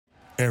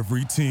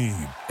Every team,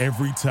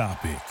 every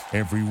topic,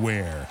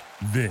 everywhere.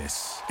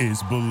 This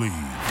is Believe.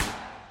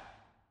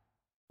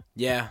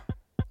 Yeah,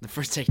 the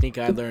first technique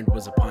I learned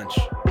was a punch.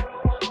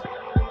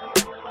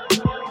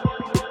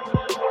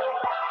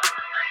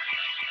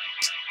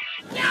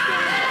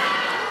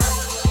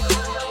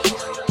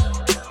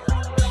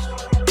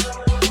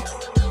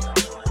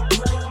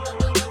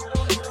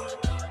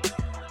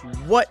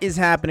 What is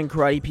happening,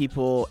 karate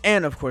people,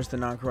 and of course the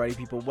non-karate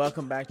people?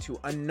 Welcome back to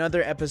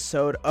another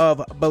episode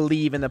of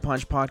Believe in the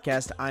Punch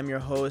podcast. I'm your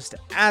host,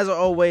 as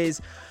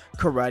always,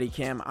 Karate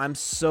Cam. I'm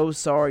so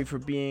sorry for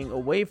being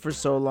away for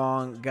so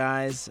long,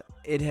 guys.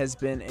 It has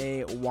been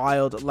a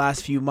wild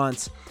last few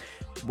months.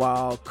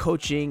 While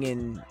coaching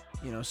and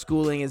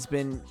schooling has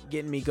been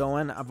getting me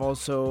going, I've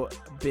also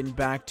been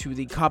back to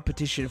the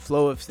competition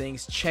flow of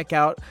things. Check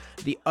out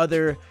the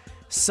other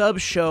sub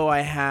show I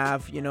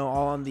have,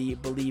 all on the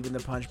Believe in the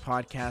Punch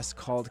podcast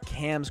called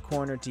Cam's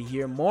Corner to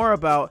hear more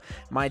about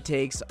my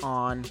takes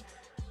on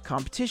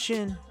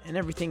competition and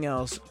everything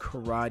else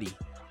karate.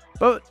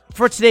 But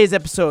for today's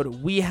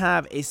episode, we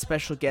have a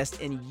special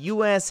guest and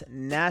U.S.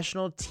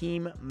 national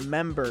team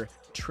member,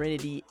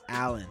 Trinity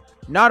Allen.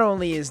 Not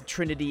only is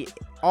Trinity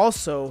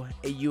also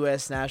a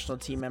U.S. national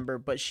team member,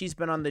 but she's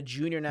been on the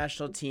junior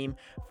national team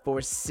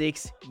for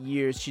 6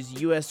 years.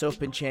 She's U.S.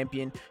 Open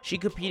champion. She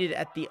competed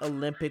at the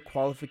Olympic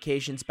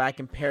qualifications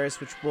back in Paris,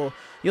 which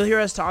you'll hear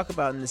us talk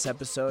about in this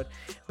episode.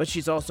 But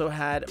she's also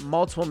had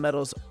multiple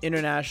medals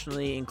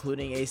internationally,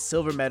 including a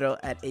silver medal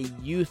at a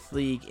youth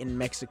league in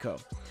Mexico.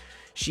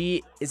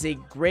 She is a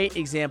great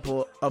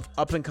example of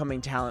up-and-coming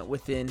talent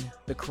within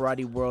the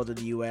karate world of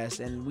the U.S.,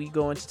 and we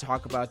go into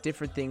talk about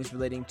different things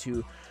relating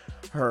to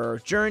her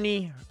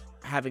journey,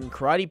 having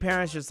karate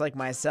parents just like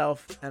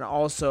myself, and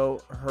also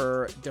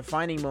her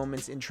defining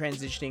moments in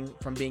transitioning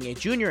from being a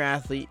junior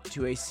athlete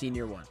to a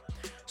senior one.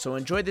 So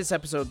enjoy this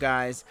episode,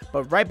 guys.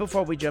 But right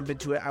before we jump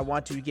into it, I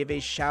want to give a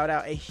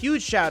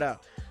huge shout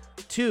out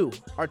to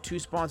our two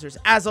sponsors.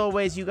 As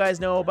always, you guys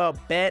know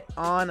about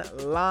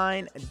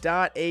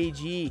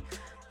betonline.ag.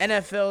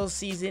 NFL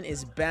season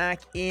is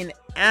back in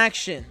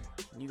action.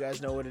 You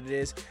guys know what it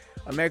is.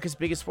 America's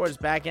biggest sport is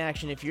back in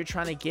action. If you're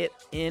trying to get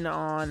in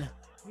on,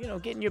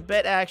 getting your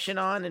bet action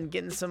on and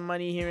getting some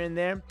money here and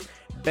there,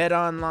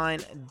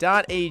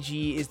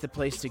 betonline.ag is the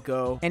place to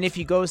go. And if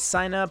you go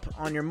sign up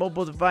on your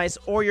mobile device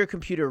or your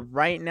computer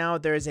right now,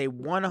 there is a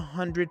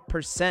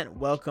 100%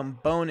 welcome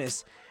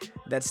bonus.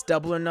 That's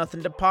double or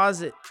nothing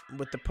deposit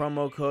with the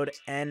promo code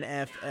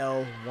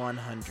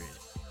NFL100.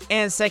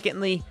 And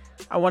secondly,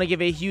 I want to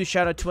give a huge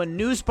shout out to a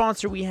new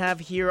sponsor we have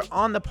here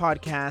on the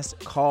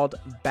podcast called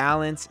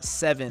Balance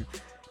 7.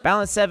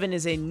 Balance 7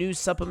 is a new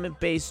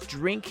supplement-based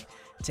drink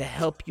to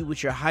help you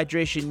with your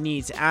hydration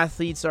needs.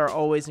 Athletes are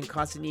always in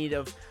constant need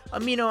of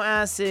amino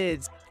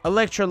acids,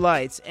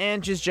 electrolytes,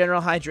 and just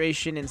general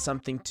hydration and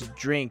something to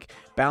drink.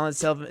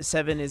 Balance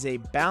 7 is a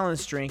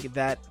balanced drink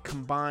that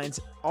combines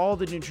all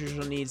the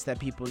nutritional needs that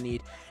people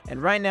need.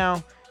 And right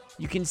now,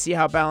 you can see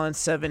how Balance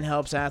 7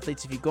 helps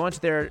athletes if you go into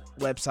their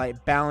website,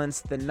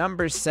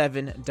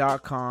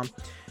 balance7.com,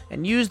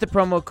 and use the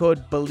promo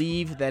code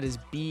BELIEVE, that is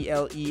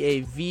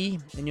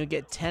BLEAV, and you'll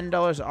get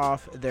 $10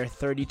 off their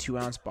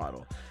 32-ounce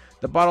bottle.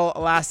 The bottle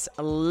lasts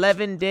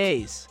 11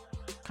 days.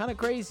 Kind of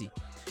crazy,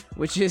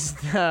 which is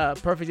the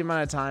perfect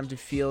amount of time to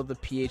feel the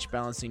pH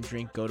balancing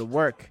drink go to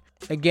work.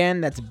 Again,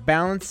 that's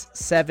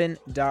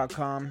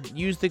balance7.com.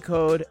 Use the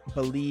code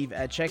BELIEVE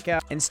at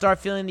checkout and start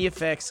feeling the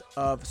effects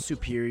of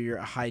superior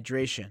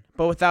hydration.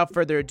 But without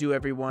further ado,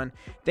 everyone,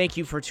 thank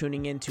you for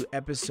tuning in to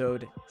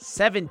episode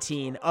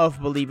 17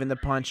 of Believe in the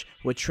Punch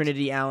with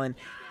Trinity Allen.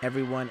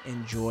 Everyone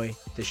enjoy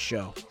the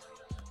show.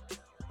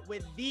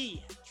 With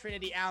the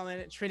Trinity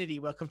Allen. Trinity,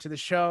 welcome to the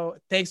show.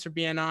 Thanks for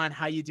being on.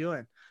 How you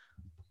doing?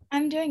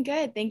 I'm doing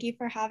good. Thank you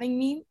for having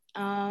me.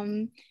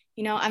 I'm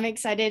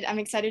excited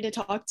to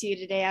talk to you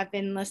today. I've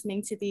been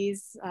listening to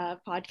these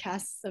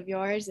podcasts of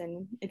yours,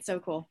 and it's so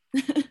cool.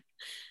 All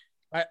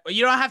right, well,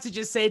 you don't have to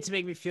just say it to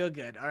make me feel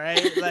good, all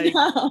right? Like,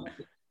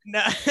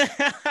 no,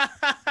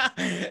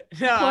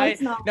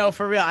 no,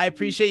 for real. I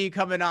appreciate you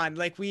coming on.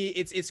 Like,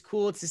 it's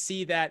cool to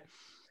see that.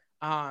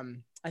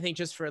 I think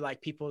just for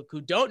like people who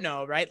don't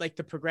know, right? Like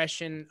the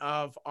progression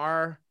of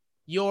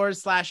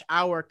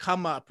yours/our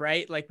come up,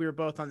 right? Like we were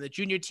both on the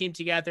junior team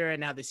together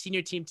and now the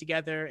senior team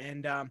together,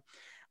 and a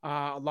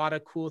lot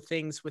of cool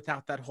things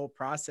without that whole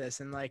process.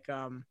 And like,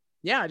 I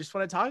just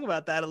want to talk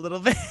about that a little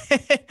bit,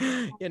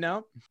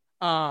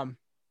 The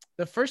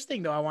first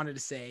thing though I wanted to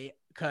say,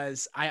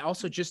 because I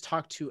also just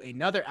talked to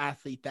another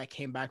athlete that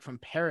came back from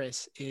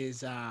Paris,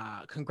 is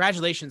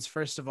congratulations,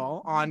 first of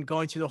all, on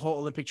going through the whole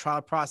Olympic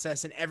trial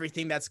process and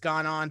everything that's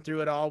gone on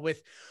through it all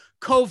with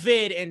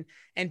COVID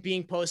and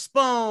being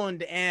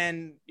postponed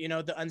and,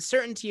 the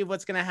uncertainty of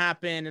what's going to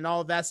happen and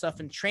all of that stuff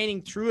and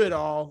training through it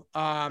all.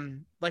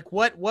 Like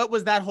what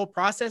was that whole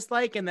process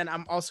like? And then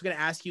I'm also going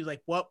to ask you,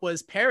 like, what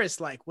was Paris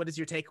like? What is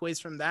your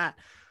takeaways from that?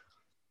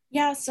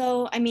 Yeah.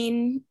 So, I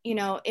mean,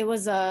 it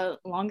was a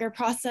longer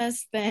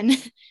process than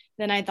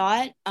I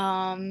thought,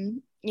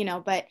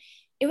 but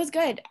It was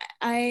good.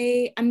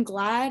 I'm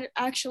glad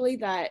actually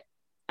that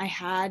I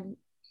had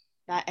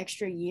that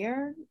extra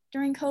year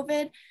during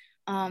COVID,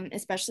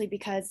 especially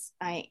because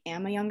I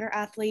am a younger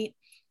athlete.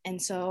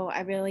 And so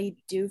I really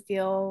do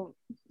feel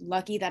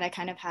lucky that I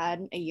kind of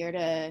had a year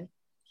to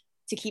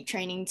keep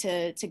training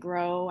to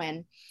grow.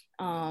 And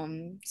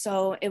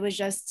so it was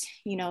just,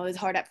 it was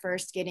hard at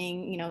first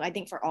getting, I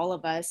think for all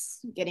of us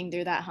getting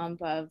through that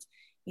hump of,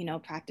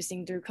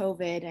 practicing through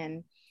COVID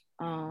and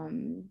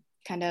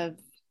kind of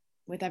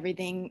with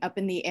everything up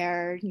in the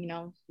air, you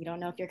don't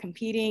know if you're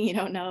competing, you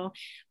don't know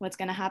what's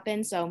going to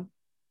happen. So,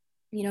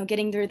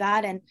 getting through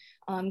that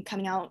and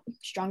coming out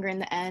stronger in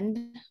the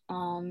end.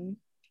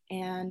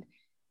 And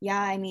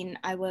yeah, I mean,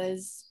 I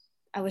was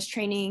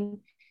training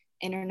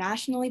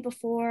internationally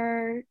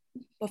before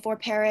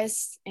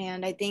Paris.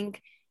 And I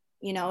think,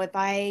 if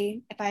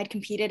I had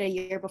competed a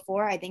year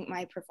before, I think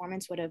my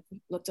performance would have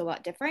looked a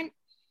lot different.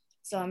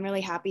 So I'm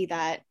really happy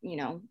that,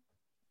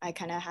 I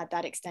kind of had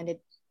that extended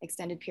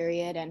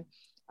period. And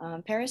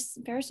Paris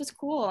was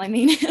cool. I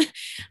mean,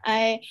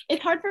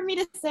 it's hard for me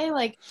to say,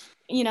 like,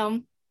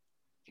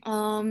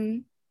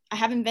 I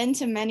haven't been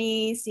to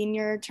many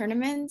senior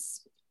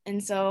tournaments,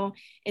 and so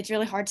it's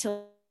really hard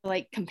to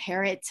like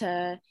compare it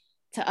to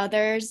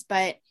others.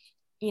 But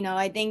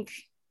I think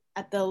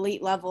at the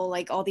elite level,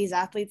 like all these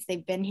athletes,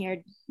 they've been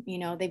here,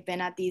 they've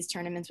been at these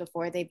tournaments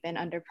before, they've been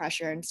under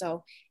pressure. And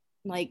so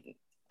like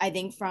I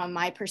think from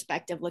my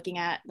perspective, looking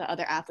at the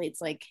other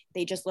athletes, like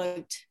they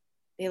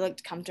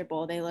looked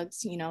comfortable, they looked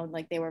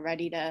like they were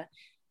ready to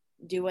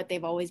do what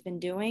they've always been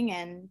doing,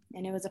 and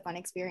it was a fun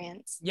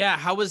experience. Yeah,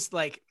 how was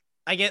like,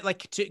 I get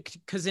like,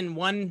 because in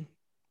one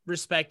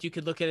respect you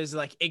could look at it as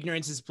like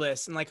ignorance is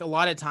bliss, and like a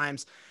lot of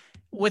times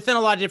within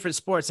a lot of different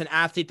sports, an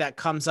athlete that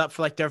comes up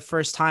for like their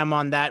first time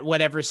on that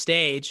whatever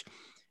stage,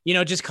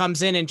 just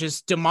comes in and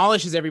just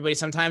demolishes everybody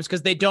sometimes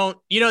because they don't,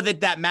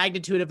 that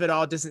magnitude of it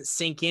all doesn't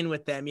sink in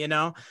with them,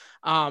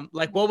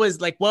 like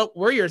what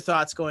were your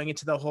thoughts going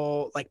into the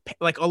whole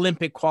like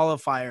Olympic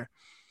qualifier?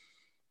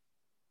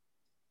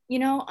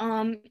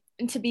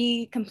 To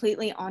be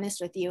completely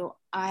honest with you,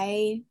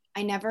 I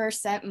never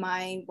set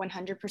my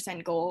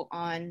 100% goal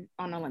on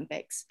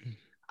Olympics.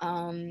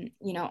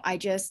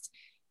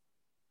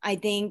 I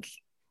think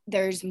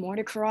there's more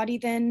to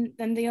karate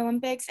than the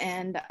Olympics.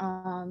 And,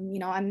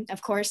 I'm,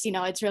 of course,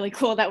 it's really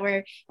cool that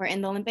we're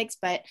in the Olympics,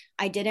 but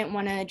I didn't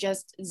want to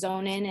just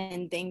zone in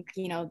and think,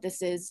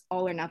 this is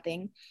all or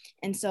nothing.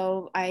 And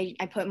so I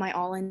put my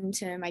all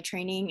into my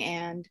training,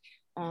 and,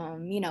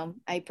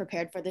 I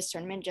prepared for this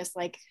tournament just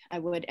like I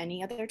would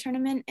any other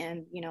tournament.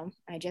 And,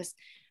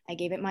 I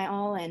gave it my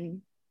all.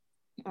 And,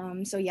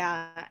 so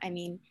yeah, I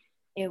mean,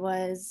 it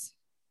was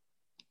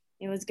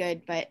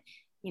good, but,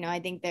 I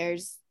think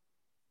there's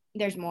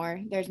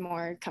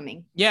more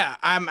coming. Yeah,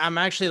 I'm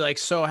actually like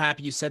so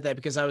happy you said that,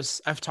 because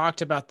I've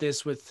talked about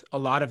this with a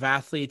lot of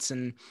athletes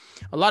and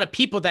a lot of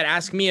people that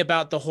ask me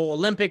about the whole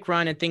Olympic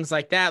run and things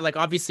like that. Like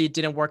obviously it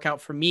didn't work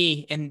out for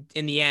me in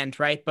the end,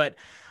 right? But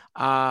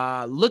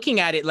looking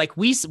at it, like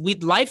we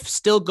life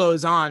still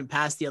goes on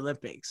past the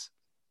Olympics,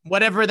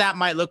 whatever that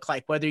might look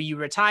like, whether you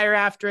retire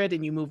after it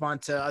and you move on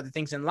to other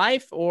things in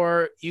life,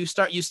 or you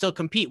still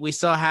compete. We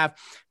still have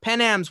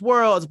Pan Am's,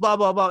 Worlds, blah,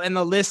 blah, blah. And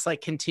the list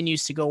like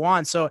continues to go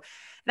on. So it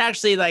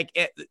actually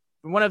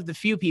one of the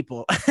few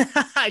people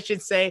I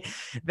should say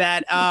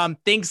that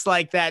thinks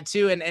like that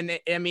too. And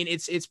I mean,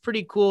 it's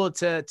pretty cool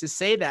to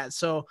say that.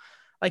 So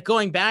like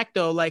going back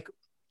though, like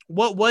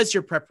what was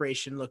your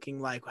preparation looking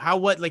like?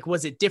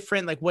 Was it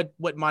different? Like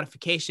what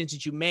modifications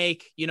did you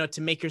make,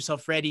 to make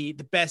yourself ready,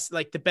 the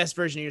best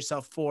version of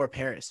yourself for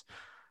Paris?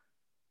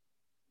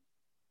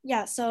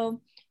 Yeah.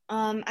 So,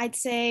 I'd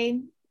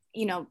say,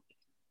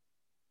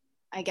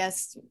 I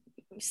guess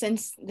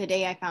since the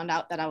day I found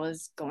out that I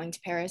was going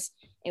to Paris,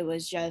 it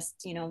was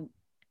just,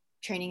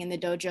 training in the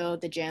dojo,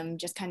 the gym,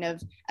 just kind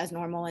of as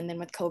normal. And then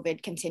with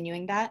COVID,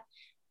 continuing that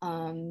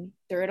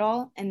through it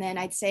all. And then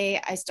I'd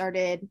say I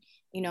started,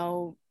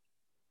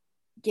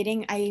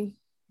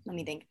 let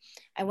me think.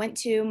 I went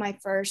to my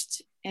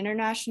first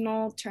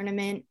international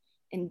tournament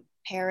in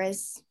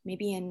Paris,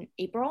 maybe in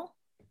April.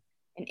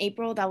 In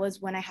April, that was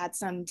when I had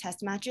some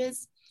test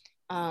matches.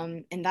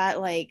 And that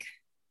I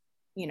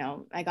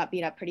got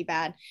beat up pretty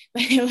bad,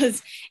 but it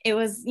was,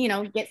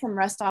 get some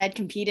rust off. I'd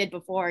competed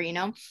before,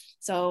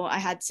 so I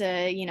had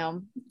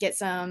to, get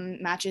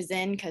some matches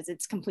in because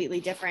it's completely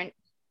different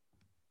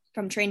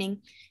from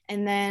training.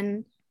 And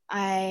then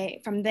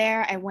from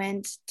there, I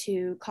went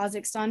to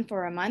Kazakhstan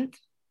for a month,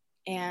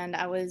 and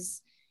I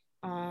was,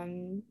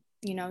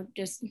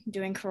 just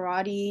doing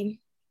karate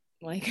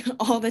like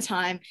all the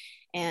time.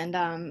 And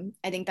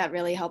I think that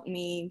really helped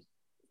me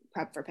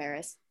prep for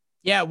Paris.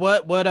 Yeah.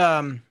 What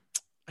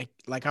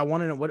like I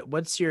want to know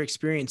what's your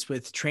experience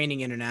with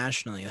training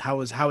internationally? How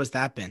has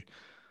that been?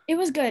 It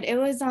was good. It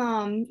was,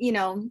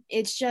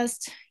 it's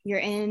just, you're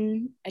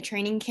in a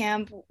training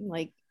camp,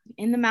 like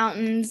in the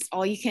mountains,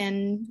 all you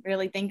can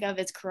really think of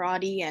is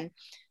karate. And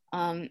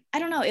I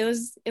don't know, it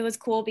was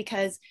cool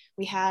because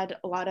we had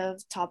a lot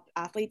of top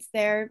athletes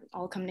there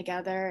all come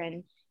together,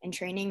 and and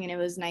training. And it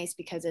was nice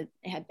because it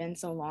had been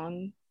so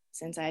long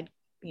since I'd,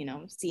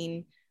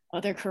 seen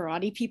other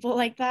karate people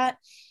like that.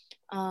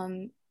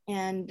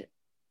 And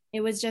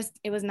it was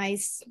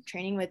nice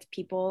training with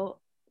people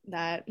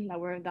that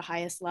were the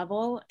highest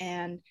level,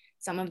 and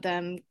some of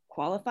them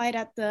qualified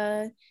at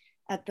the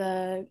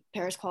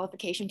Paris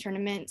qualification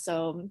tournament.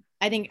 So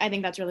I think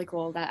that's really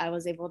cool that I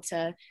was able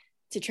to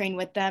train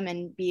with them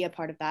and be a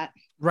part of that.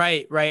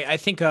 Right. I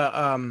think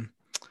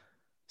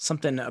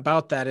something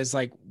about that is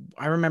like,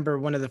 I remember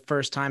one of the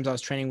first times I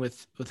was training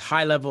with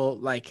high level,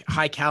 like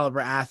high caliber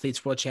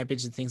athletes, world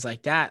champions and things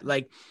like that.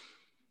 Like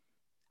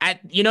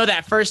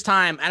that first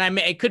time, and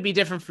it could be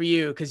different for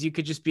you because you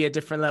could just be a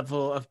different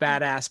level of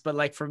badass. But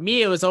like for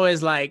me, it was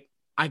always like,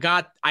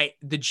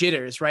 the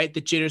jitters, right? The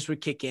jitters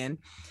would kick in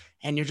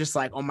and you're just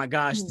like, oh my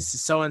gosh, this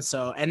is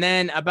so-and-so. And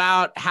then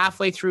about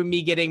halfway through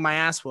me getting my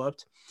ass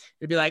whooped,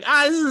 it'd be like,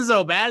 this isn't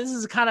so bad. This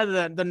is kind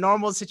of the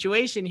normal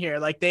situation here.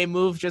 Like they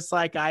move just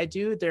like I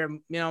do. They're,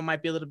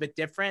 might be a little bit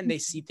different. They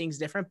see things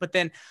different, but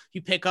then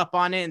you pick up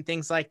on it and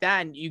things like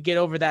that. And you get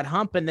over that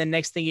hump. And then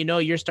next thing you know,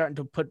 you're starting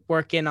to put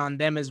work in on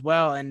them as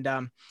well. And,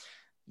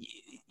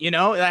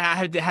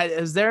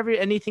 has there ever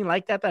anything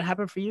like that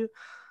happened for you?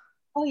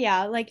 Oh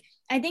yeah. Like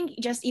I think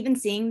just even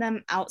seeing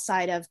them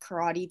outside of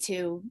karate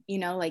too,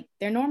 like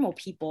they're normal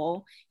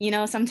people,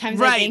 sometimes.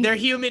 Right. They're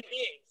human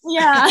beings.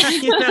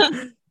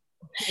 Yeah.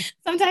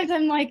 Sometimes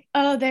I'm like,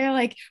 oh, they're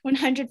like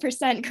 100%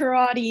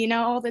 karate,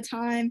 all the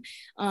time.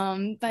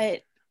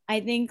 But I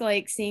think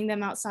like seeing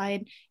them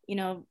outside,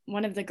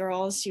 one of the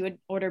girls, she would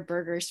order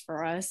burgers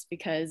for us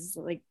because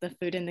like the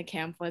food in the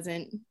camp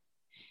wasn't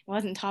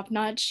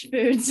top-notch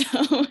food.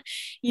 So,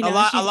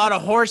 a lot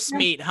of horse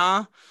meat,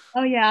 huh?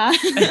 Oh yeah.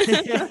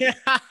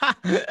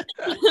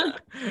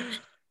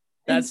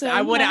 That's,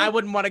 I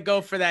wouldn't want to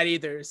go for that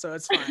either. So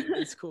it's fine.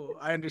 It's cool.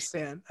 I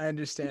understand.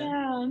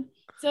 Yeah.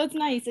 So it's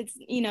nice. It's,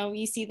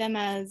 you see them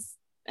as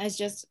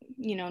just,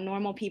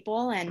 normal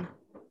people. And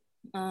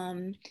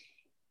I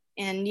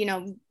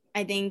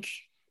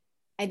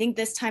think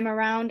this time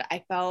around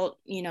I felt,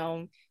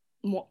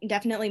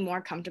 definitely more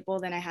comfortable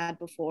than I had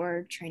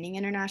before training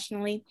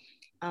internationally.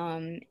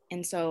 And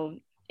so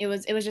it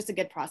was just a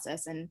good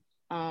process. And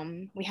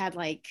we had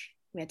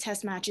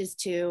test matches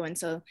too. And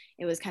so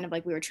it was kind of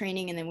like we were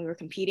training and then we were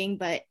competing,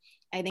 but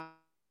I think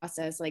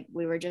process, like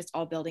we were just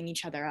all building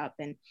each other up,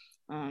 and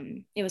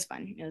it was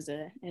fun. It was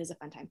a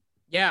fun time.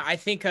 Yeah. I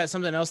think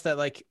something else that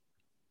like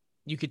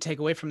you could take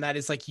away from that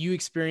is like you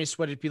experienced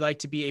what it'd be like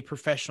to be a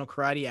professional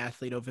karate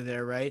athlete over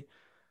there, right?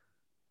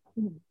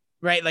 Mm-hmm.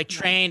 Right. Like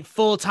train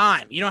full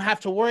time. You don't have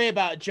to worry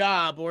about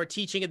job or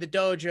teaching at the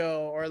dojo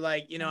or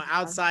like,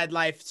 outside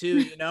life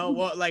too,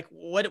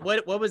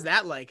 what was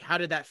that like? How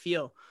did that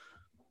feel?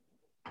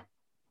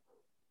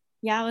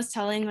 Yeah, I was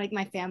telling like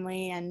my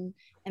family and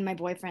my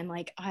boyfriend,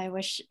 like, I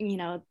wish,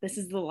 this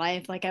is the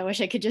life. Like, I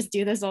wish I could just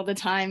do this all the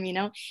time.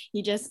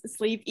 You just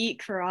sleep,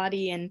 eat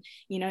karate, and,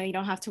 you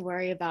don't have to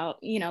worry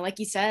about, like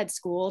you said,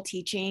 school,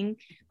 teaching.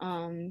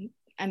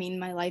 I mean,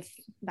 my life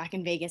back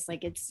in Vegas,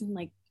 like it's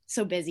like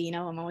so busy,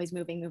 I'm always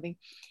moving.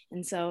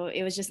 And so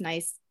it was just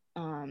nice.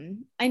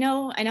 I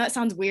know it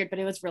sounds weird, but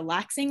it was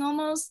relaxing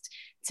almost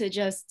to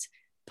just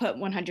put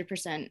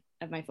 100%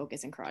 of my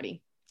focus in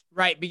karate.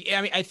 Right.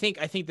 I mean, I think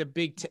the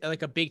big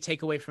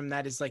takeaway from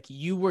that is like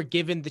you were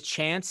given the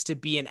chance to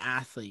be an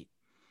athlete.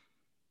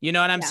 You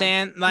know what I'm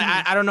saying? Like,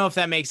 mm-hmm. I don't know if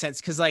that makes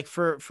sense. Cause like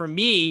for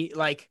me,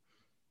 like,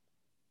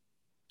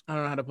 I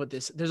don't know how to put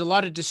this. There's a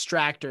lot of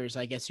distractors,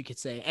 I guess you could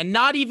say. And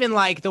not even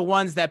like the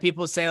ones that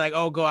people say like,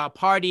 oh, go out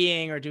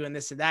partying or doing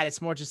this and that.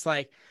 It's more just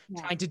like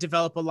trying to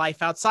develop a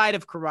life outside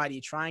of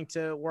karate, trying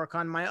to work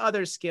on my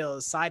other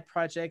skills, side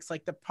projects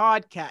like the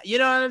podcast. You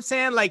know what I'm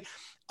saying? Like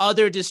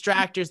other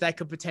distractors that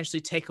could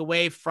potentially take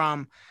away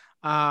from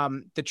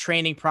the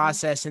training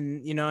process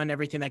and, and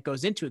everything that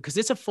goes into it. Cause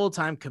it's a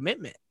full-time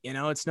commitment,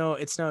 it's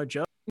no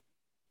joke.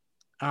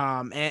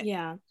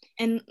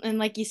 And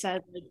like you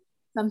said, like,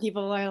 some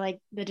people are like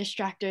the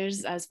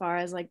distractors as far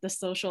as like the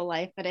social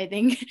life, but I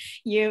think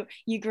you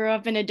grew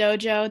up in a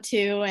dojo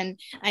too, and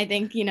I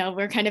think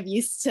we're kind of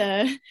used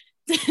to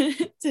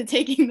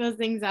taking those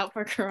things out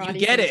for karate.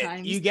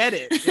 You get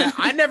it. Yeah.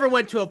 I never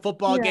went to a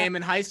football game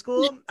in high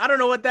school. I don't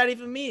know what that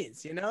even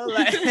means.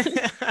 Like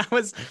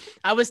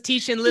I was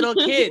teaching little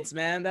kids,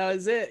 man. That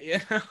was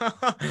it.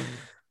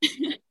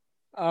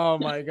 Oh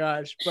my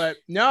gosh. But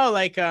no,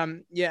 like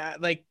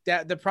like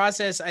that. The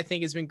process I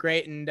think has been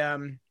great,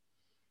 and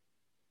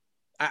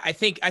I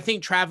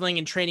think traveling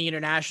and training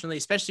internationally,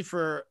 especially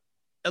for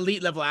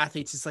elite level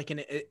athletes, is like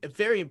a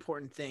very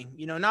important thing.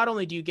 Not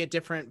only do you get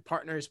different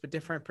partners, but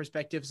different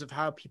perspectives of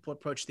how people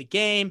approach the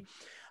game,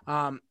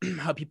 how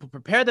people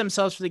prepare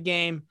themselves for the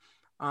game,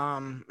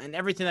 and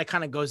everything that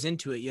kind of goes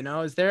into it.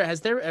 Has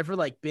there ever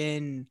like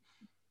been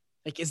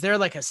like, is there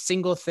like a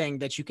single thing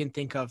that you can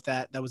think of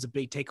that was a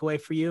big takeaway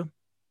for you?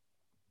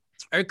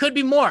 Or it could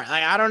be more.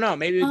 Like, I don't know.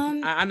 Maybe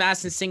I'm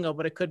asking single,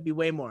 but it could be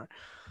way more.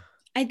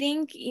 I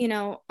think,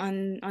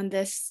 on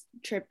this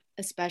trip,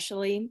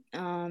 especially,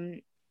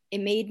 it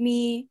made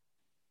me,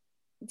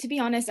 to be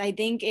honest, I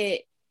think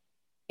it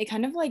it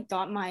kind of like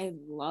got my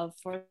love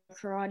for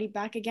karate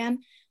back again.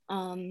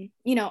 You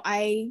know,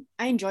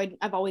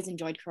 I've always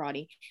enjoyed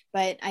karate,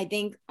 but I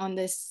think on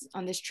this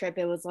trip,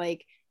 it was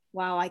like,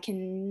 wow, I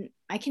can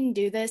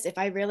do this if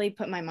I really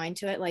put my mind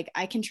to it. Like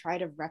I can try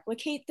to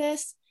replicate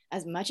this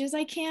as much as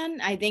I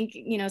can. I think,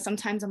 you know,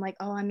 sometimes I'm like,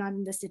 oh, I'm not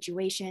in this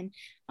situation.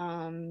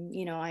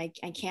 You know, I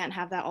can't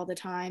have that all the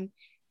time.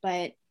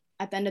 But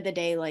at the end of the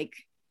day, like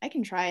I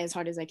can try as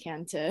hard as I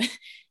can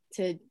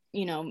to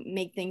you know,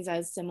 make things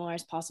as similar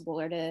as possible,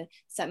 or to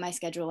set my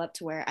schedule up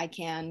to where I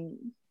can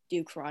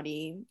do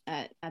karate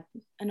at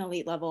an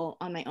elite level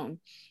on my own.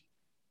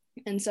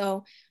 And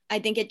so I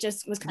think it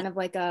just was kind of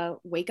like a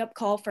wake up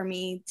call for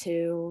me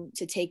to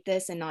take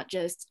this and not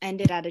just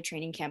end it at a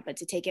training camp, but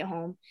to take it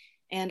home.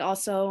 And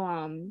also,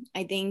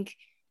 I think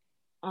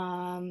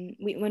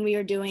when we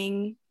were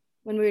doing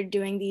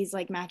these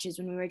like matches,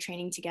 when we were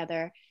training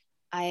together,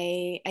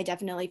 I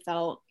definitely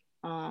felt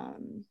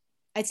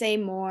I'd say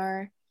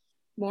more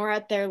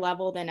at their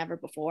level than ever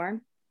before.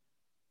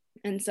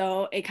 And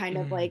so it kind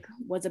of like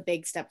was a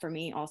big step for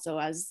me also,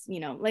 as,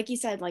 you know, like you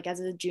said, like as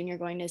a junior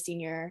going to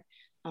senior,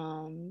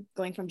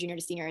 going from junior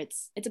to senior,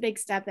 it's a big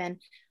step. And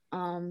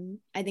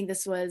I think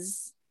this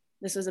was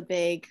a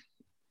big,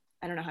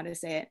 I don't know how to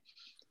say it.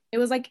 It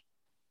was like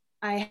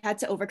I had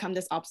to overcome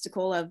this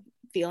obstacle of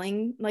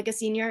feeling like a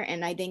senior.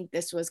 And I think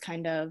this was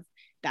kind of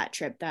that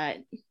trip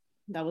that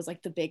was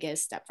like the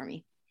biggest step for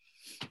me.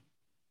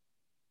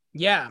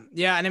 Yeah.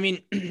 And I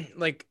mean,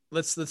 like,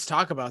 let's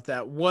talk about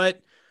that.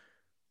 What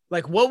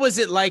was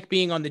it like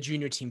being on the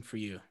junior team for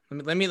you?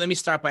 Let me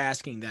start by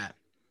asking that.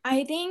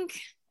 I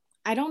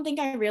don't think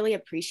I really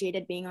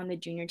appreciated being on the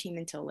junior team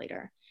until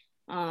later.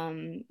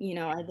 You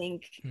know, I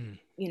think,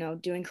 you know,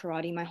 doing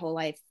karate my whole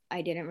life,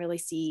 I didn't really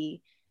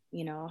see,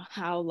 you know,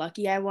 how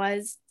lucky I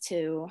was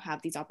to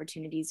have these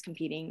opportunities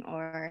competing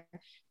or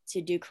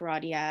to do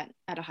karate at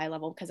a high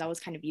level, because I was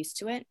kind of used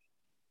to it,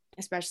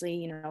 especially,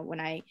 you know, when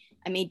I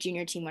made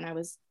junior team when I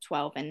was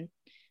 12. And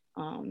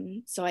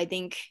so I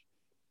think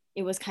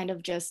it was kind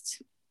of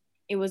just,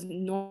 it was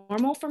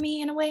normal for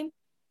me in a way.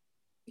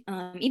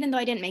 Even though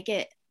I didn't make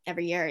it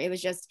every year,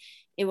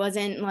 it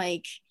wasn't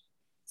like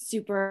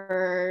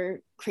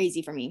super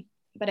crazy for me.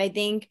 But I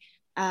think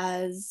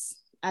as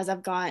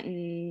I've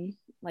gotten,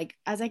 like,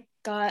 as I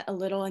got a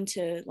little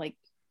into like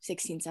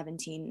 16,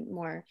 17,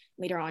 more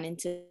later on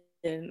into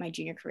my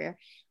junior career,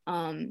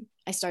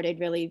 I started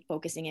really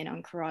focusing in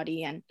on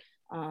karate. And,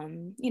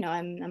 you know,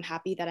 I'm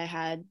happy that I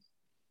had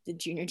the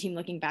junior team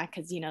looking back,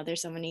 because, you know,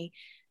 there's so many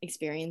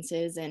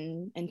experiences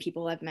and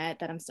people I've met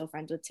that I'm still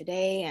friends with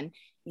today. And,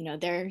 you know,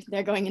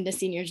 they're going into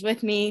seniors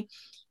with me.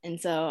 And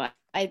so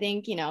I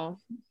think, you know,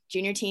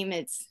 junior team,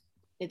 it's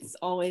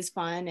always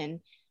fun.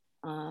 And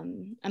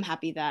I'm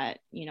happy that,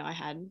 you know, I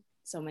had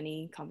so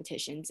many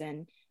competitions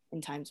and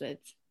times with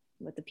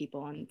the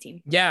people on the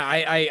team. Yeah,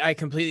 I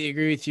completely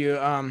agree with you.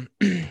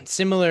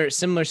 Similar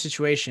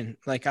situation.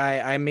 Like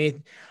I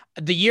made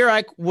the year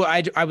I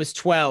was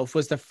 12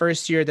 was the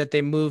first year that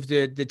they moved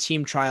the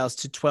team trials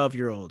to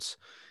 12-year-olds,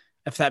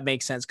 if that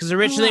makes sense. Because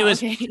originally it was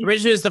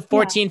the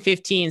 14,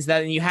 15s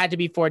that you had to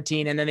be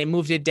 14, and then they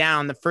moved it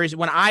down. The first,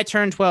 when I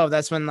turned 12,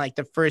 that's when like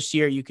the first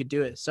year you could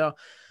do it. So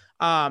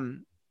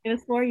it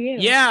was for you.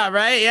 Yeah,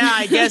 right. Yeah,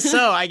 I guess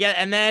so.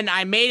 And then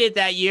I made it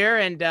that year,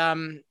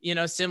 and you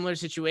know, similar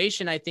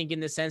situation, I think,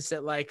 in the sense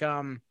that like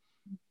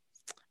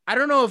I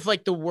don't know if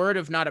like the word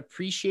of not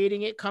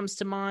appreciating it comes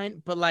to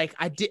mind, but like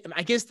I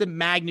guess the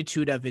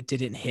magnitude of it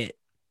didn't hit,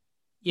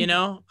 you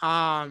know?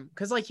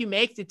 Because like you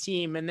make the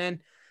team, and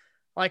then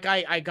like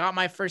I got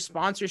my first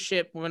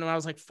sponsorship when I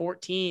was like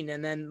 14,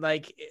 and then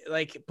like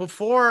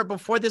before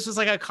this was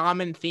like a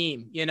common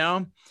theme, you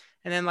know?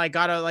 And then like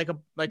got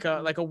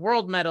a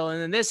world medal,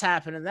 and then this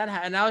happened and that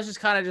happened. And I was just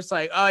kind of just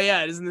like, oh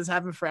yeah, doesn't this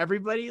happen for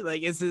everybody?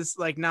 Like, is this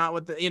like not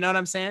what you know what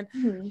I'm saying?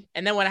 Mm-hmm.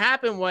 And then what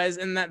happened was,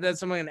 and that's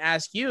something I'm gonna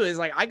ask you, is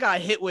like I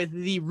got hit with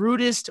the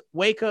rudest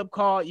wake up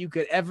call you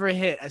could ever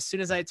hit as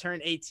soon as I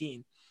turned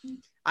 18.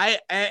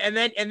 And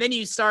then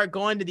you start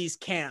going to these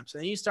camps,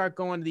 and then you start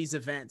going to these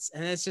events,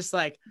 and it's just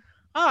like,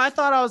 oh, I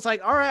thought I was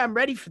like, all right, I'm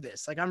ready for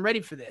this. Like, I'm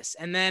ready for this.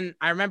 And then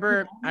I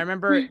remember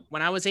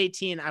when I was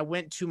 18, I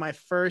went to my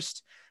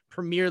first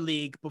Premier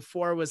League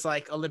before it was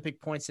like Olympic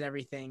points and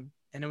everything.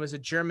 And it was a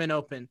German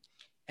Open,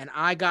 and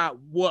I got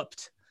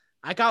whooped.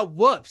 Like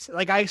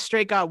I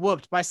straight got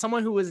whooped by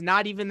someone who was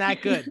not even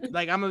that good.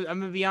 Like I'm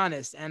gonna be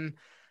honest. And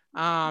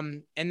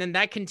then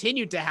that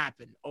continued to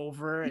happen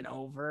over and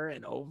over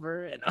and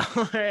over and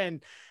over.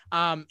 And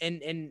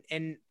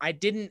I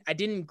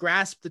didn't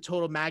grasp the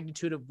total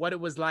magnitude of what it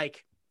was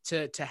like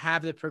to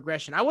have the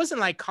progression. I wasn't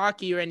like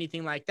cocky or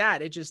anything like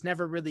that. It just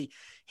never really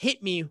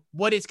hit me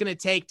what it's going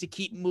to take to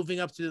keep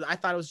moving up I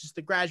thought it was just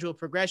the gradual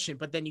progression,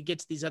 but then you get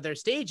to these other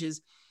stages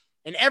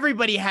and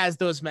everybody has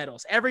those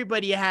medals.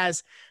 Everybody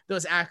has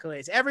those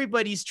accolades.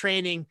 Everybody's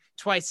training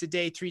twice a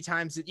day, 3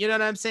 times. You know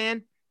what I'm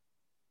saying?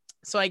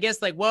 So I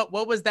guess like, what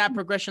was that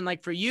progression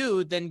like for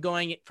you then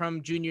going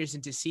from juniors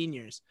into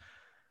seniors?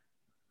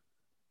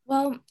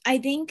 Well, I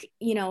think,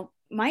 you know,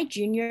 my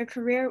junior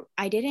career,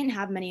 I didn't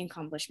have many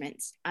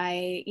accomplishments.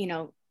 I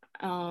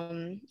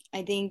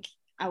think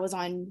I was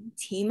on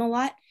team a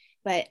lot,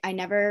 but I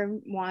never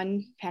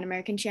won Pan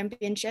American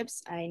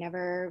Championships. I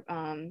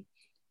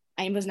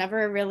was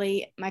never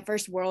really, my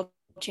first world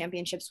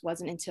championships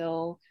wasn't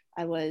until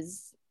I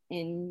was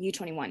in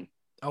U21.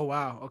 Oh,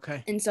 wow.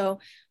 Okay. And so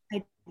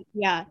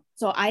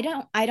so I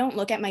don't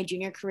look at my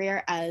junior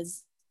career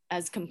as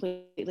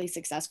completely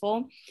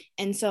successful.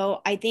 And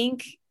so I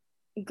think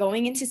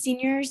going into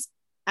seniors,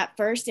 at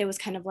first it was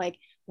kind of like,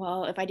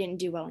 well, if I didn't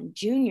do well in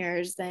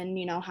juniors, then,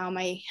 how am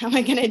I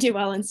going to do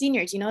well in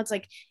seniors? It's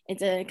like,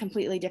 it's a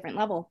completely different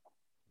level.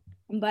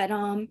 But,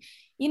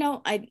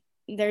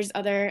 there's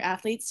other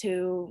athletes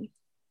who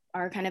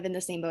are kind of in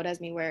the same boat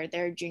as me, where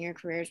their junior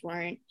careers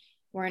weren't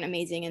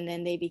amazing. And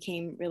then they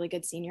became really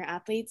good senior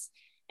athletes.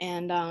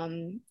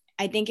 And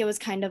I think it was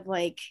kind of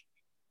like,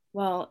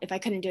 well, if I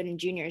couldn't do it in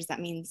juniors,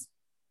 that means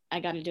I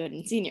got to do it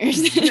in seniors.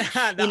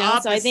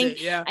 Opposite, so I think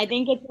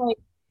it's like,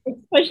 it's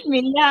pushed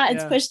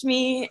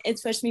me.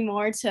 It's pushed me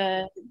more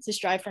to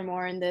strive for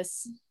more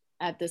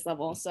at this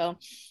level. So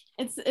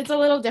it's a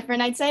little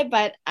different, I'd say,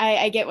 but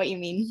I get what you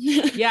mean.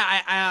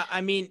 Yeah.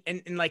 I mean,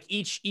 and like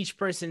each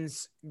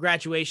person's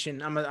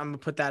graduation, I'm gonna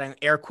put that in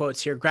air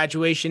quotes here.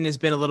 Graduation has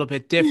been a little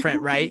bit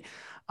different, right?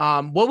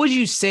 What would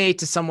you say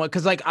to someone?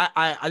 Cause like,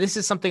 I this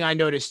is something I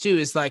noticed too,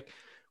 is like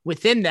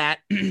within that,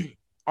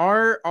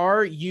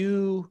 are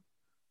you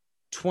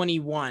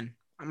 21?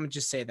 I'm gonna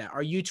just say that.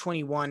 Are you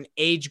 21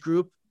 age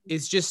group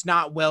is just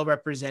not well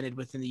represented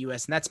within the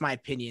US. And that's my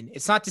opinion.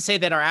 It's not to say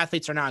that our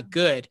athletes are not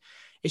good.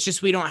 It's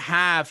just, we don't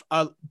have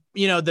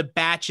the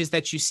batches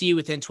that you see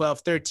within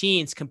 12,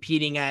 13s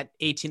competing at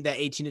 18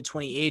 to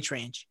 20 age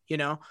range,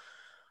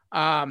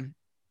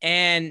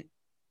 and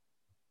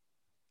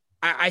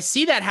I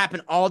see that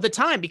happen all the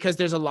time, because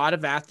there's a lot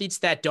of athletes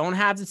that don't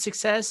have the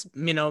success,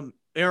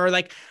 or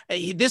like,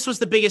 this was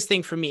the biggest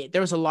thing for me.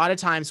 There was a lot of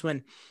times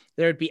when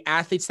there would be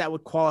athletes that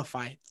would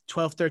qualify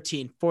 12,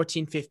 13,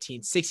 14,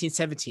 15, 16,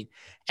 17.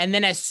 And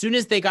then as soon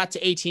as they got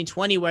to 18,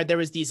 20, where there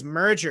was these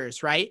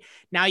mergers, right?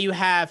 Now you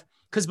have,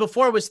 because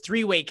before it was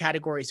 3 weight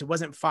categories, it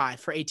wasn't 5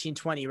 for 18,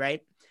 20,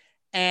 right?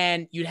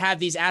 And you'd have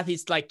these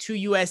athletes, like 2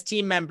 US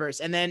team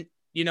members, and then,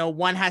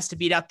 one has to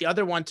beat out the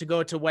other one to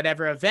go to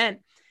whatever event.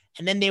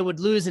 And then they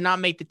would lose and not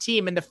make the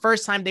team. And the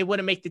first time they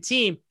wouldn't make the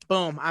team,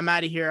 boom, I'm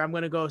out of here. I'm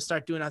going to go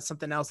start doing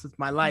something else with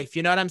my life.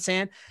 You know what I'm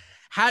saying?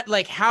 How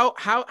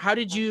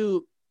did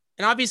you,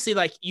 and obviously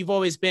like you've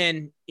always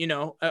been,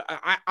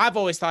 I've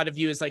always thought of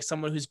you as like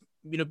someone who's,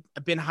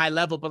 been high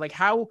level, but like,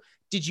 how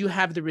did you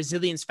have the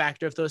resilience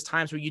factor of those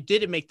times where you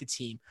didn't make the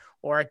team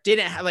or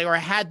didn't have, or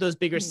had those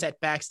bigger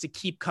setbacks to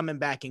keep coming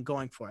back and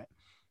going for it?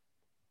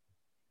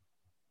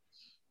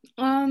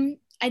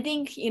 I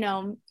think,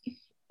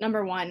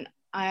 number one,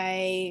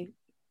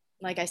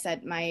 like I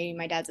said,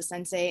 my dad's a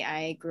sensei.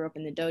 I grew up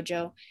in the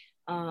dojo,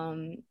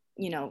 kind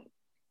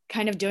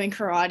of doing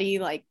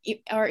karate,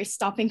 or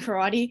stopping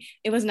karate.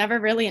 It was never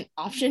really an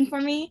option for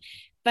me,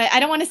 but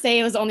I don't want to say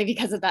it was only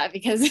because of that,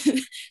 because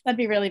that'd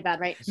be really bad.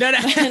 Right. No.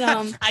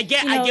 But, I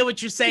get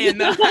what you're saying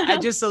though.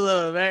 Just a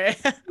little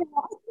bit.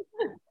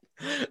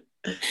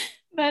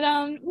 But,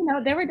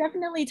 there were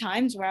definitely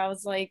times where I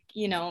was like,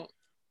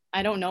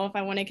 I don't know if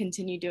I want to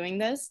continue doing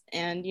this.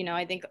 And,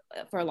 I think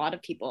for a lot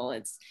of people,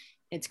 it's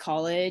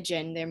college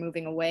and they're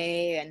moving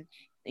away, and,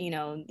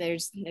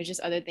 there's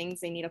just other things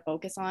they need to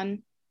focus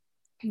on.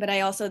 But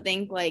I also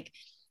think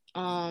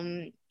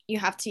you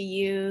have to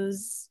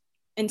use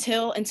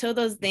until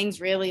those things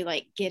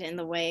really get in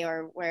the way,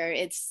 or where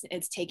it's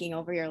taking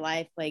over your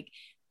life.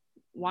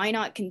 Why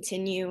not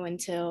continue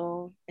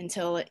until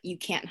you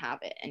can't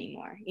have it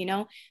anymore?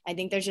 I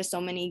think there's just so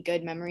many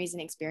good memories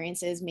and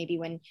experiences, maybe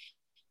when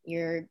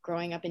you're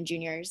growing up in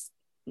juniors.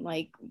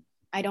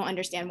 I don't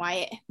understand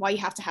why you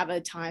have to have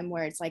a time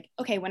where it's like,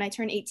 okay, when I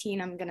turn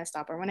 18, I'm going to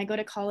stop. Or when I go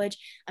to college,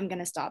 I'm going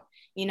to stop.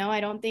 I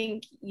don't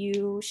think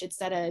you should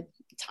set a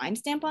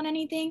timestamp on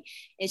anything.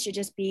 It should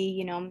just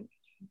be,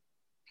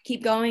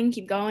 keep going.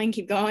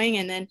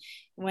 And then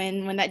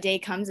when that day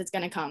comes, it's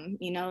going to come,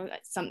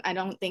 I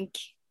don't think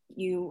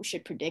you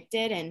should predict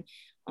it. And,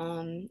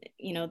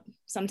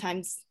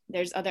 sometimes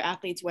there's other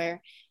athletes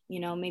where,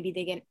 maybe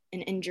they get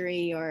an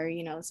injury, or,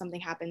 something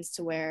happens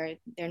to where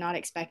they're not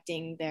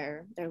expecting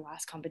their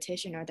last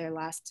competition or their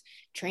last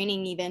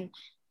training even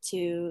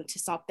to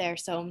stop there.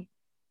 So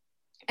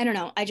I don't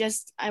know.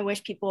 I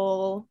wish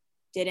people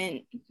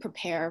didn't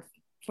prepare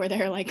for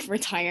their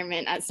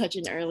retirement at such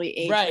an early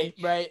age. Right.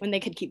 When they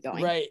could keep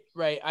going. Right.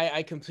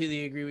 I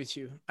completely agree with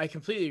you.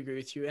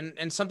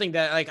 And something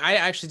that I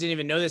actually didn't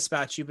even know this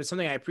about you, but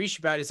something I appreciate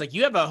about it is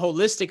you have a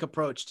holistic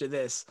approach to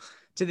this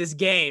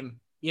game.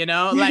 You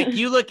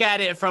look at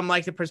it from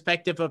the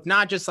perspective of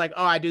not just oh,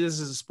 I do this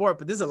as a sport,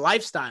 but this is a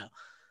lifestyle,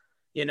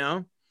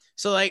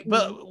 So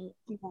but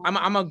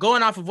I'm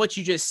going off of what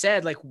you just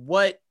said.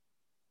 What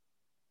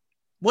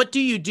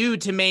do you do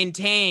to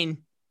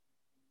maintain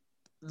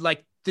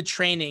the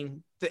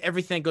training,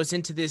 everything that goes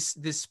into this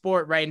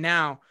sport right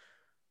now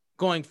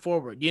going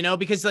forward,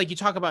 because you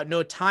talk about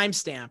no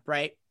timestamp,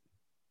 right?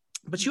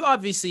 but you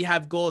obviously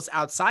have goals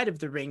outside of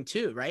the ring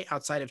too, right?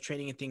 Outside of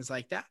training and things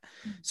like that.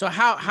 So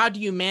how do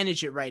you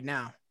manage it right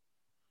now?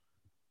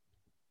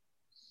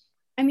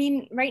 I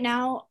mean, right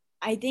now,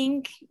 I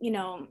think,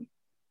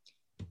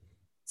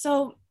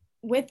 so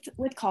with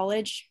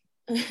college,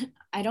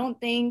 I don't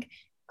think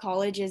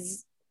college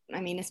is, I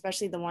mean,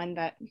 especially the one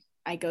that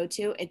I go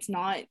to, it's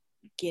not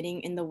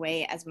getting in the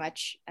way as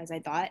much as I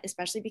thought,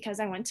 especially because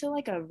I went to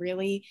like a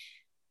really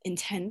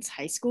intense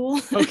high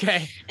school.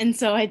 Okay. And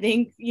so I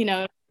think,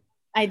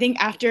 I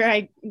think after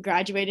I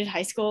graduated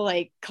high school,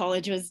 like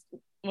college was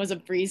a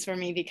breeze for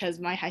me because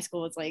my high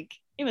school was like,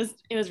 it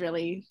was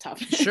really tough.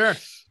 Sure.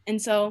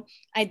 And so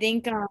I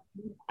think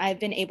I've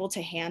been able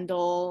to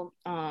handle,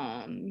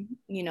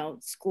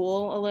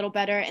 school a little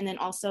better. And then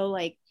also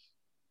like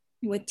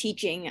with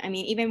teaching, I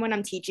mean, even when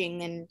I'm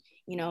teaching and,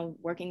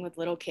 working with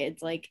little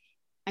kids, like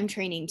I'm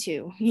training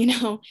too,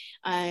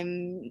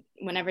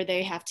 whenever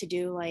they have to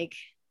do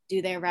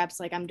their reps,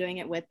 like I'm doing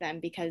it with them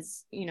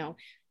because,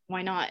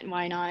 why not,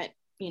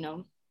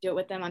 do it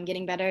with them. I'm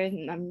getting better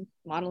and I'm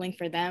modeling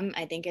for them.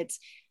 I think it's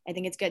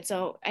good.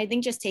 So I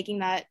think just taking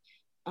that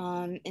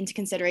into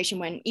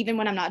consideration even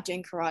when I'm not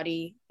doing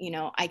karate,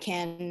 I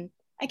can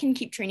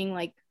keep training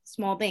like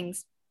small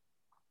things.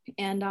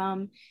 And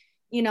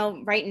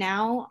right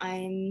now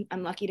I'm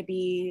lucky to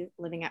be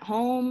living at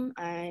home.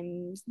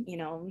 I'm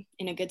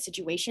in a good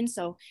situation,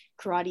 so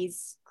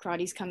karate's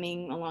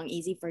coming along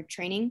easy for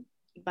training.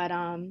 But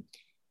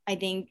I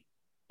think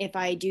if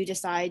I do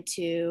decide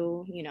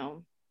to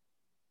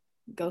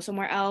go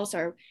somewhere else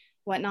or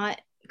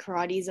whatnot,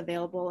 karate is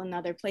available in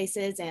other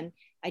places, and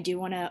I do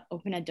want to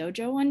open a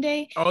dojo one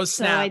day. Oh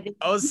snap. I think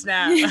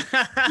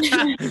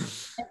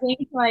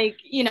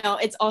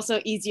it's also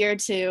easier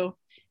to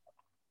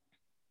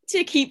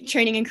keep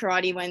training in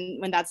karate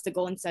when that's the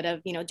goal instead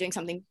of doing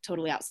something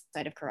totally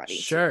outside of karate.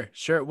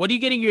 Sure. What are you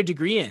getting your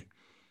degree in?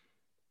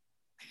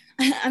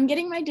 I'm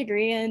getting my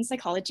degree in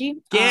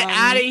psychology. Get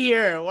out of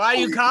here. Why are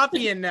you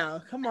copying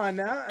now? Come on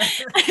now.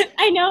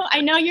 I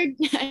know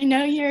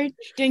you're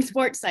doing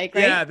sports psych,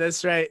 right? Yeah,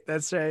 that's right.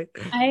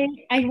 I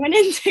went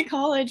into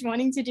college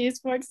wanting to do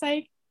sports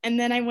psych, and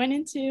then I went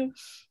into,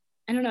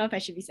 I don't know if I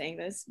should be saying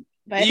this,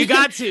 but you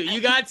got to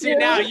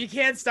now. You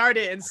can't start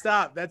it and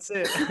stop. That's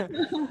it.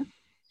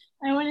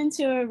 I went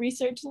into a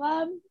research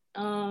lab,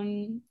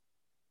 and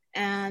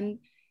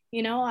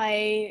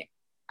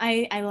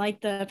I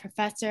like the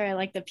professor, I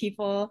like the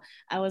people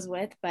I was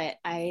with, but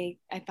I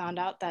found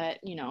out that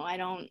I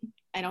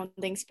don't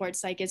think sports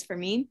psych is for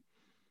me.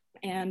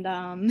 And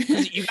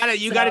you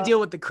gotta deal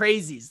with the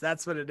crazies.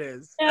 That's what it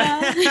is.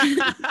 Yeah.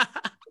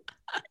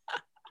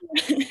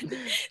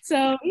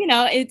 So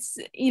it's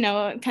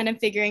kind of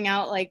figuring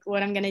out like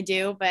what I'm gonna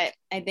do, but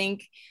I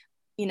think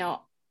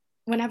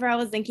whenever I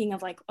was thinking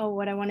of like, oh,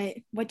 what do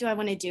I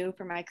want to do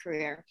for my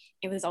career,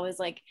 it was always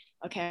like,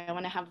 okay, I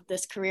want to have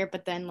this career,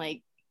 but then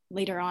like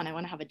later on I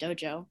want to have a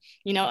dojo.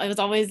 It was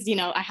always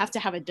I have to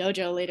have a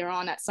dojo later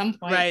on at some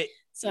point. Right.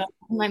 So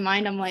in my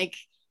mind I'm like,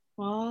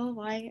 well,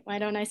 why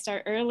don't I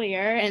start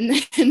earlier and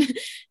then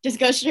just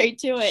go straight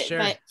to it? Sure.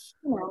 But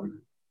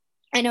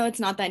I know it's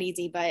not that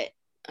easy, but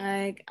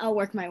I'll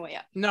work my way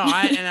up. No,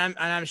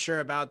 I'm sure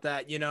about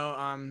that.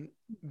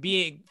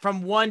 Being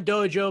from one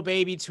dojo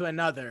baby to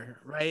another,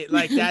 right?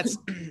 Like that's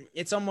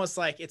it's almost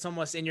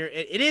in your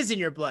it is in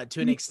your blood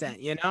to an extent,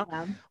 Yeah.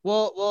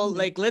 Well,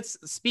 like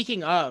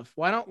speaking of,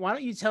 why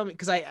don't you tell me,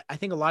 because I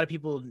think a lot of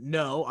people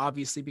know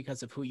obviously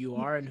because of who you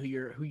are and who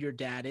your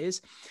dad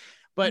is,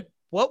 but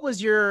what was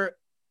your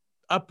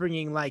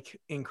upbringing like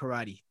in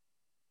karate?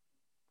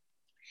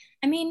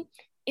 I mean,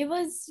 it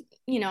was,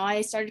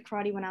 I started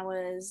karate when I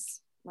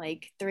was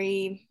like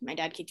 3. My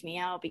dad kicked me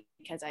out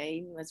because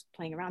I was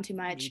playing around too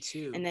much. Me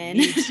too. And then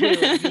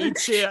Me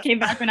too. Came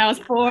back when I was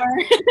 4.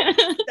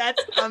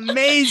 That's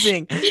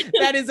amazing.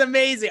 That is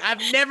amazing.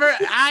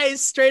 I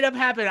straight up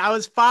happened. I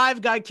was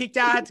 5, got kicked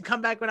out, had to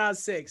come back when I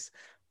was 6.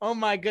 Oh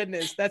my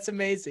goodness. That's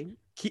amazing.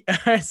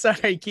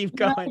 Sorry, keep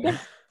going.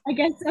 I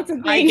guess that's a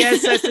thing. I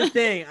guess that's the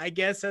thing. I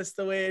guess that's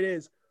the way it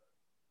is.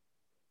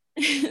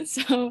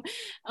 So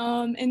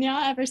and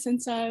yeah, ever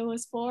since I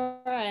was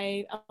 4,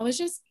 I was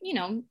just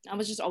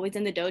always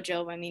in the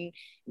dojo. I mean,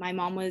 my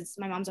mom's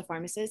a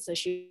pharmacist, so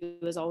she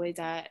was always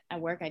at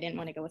work. I didn't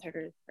want to go with her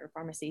to her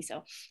pharmacy,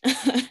 so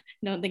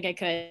don't think I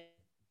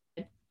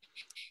could.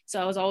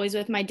 So I was always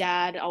with my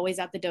dad, always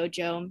at the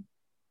dojo.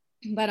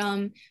 But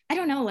I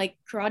don't know, like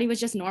karate was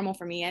just normal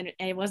for me, and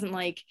it wasn't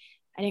like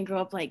I didn't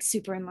grow up like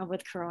super in love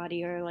with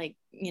karate or like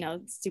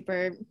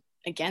super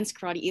against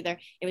karate either.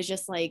 It was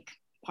just like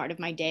part of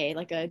my day,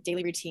 like a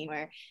daily routine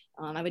where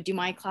I would do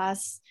my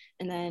class,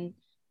 and then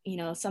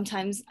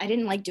sometimes I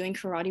didn't like doing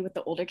karate with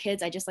the older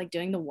kids. I just like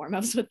doing the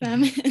warm-ups with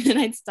them and then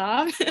I'd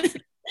stop.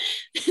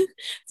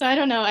 So I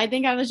don't know, I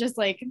think I was just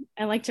like,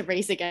 I like to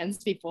race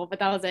against people, but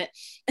that was it.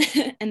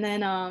 And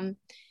then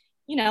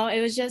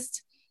it was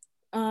just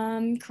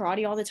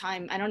karate all the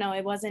time. I don't know,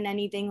 it wasn't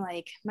anything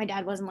like, my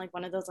dad wasn't like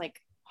one of those like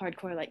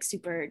hardcore like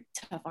super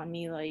tough on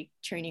me like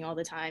training all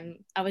the time.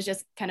 I was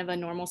just kind of a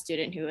normal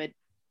student who would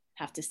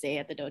have to stay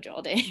at the dojo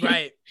all day.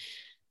 Right.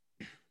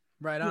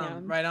 Right you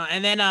on, know. right on.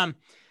 And then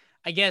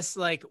I guess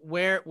like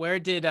where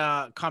did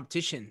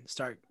competition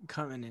start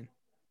coming in?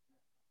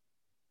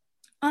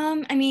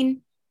 I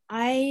mean,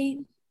 I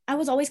I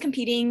was always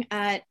competing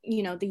at,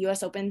 you know, the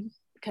US Open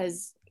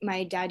because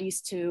my dad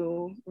used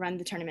to run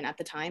the tournament at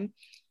the time.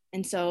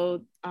 And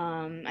so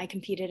I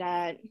competed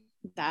at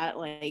that,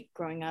 like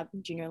growing up,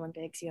 Junior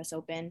Olympics, US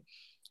Open.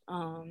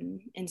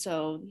 And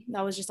so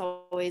that was just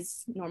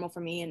always normal for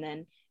me. And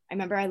then I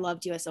remember I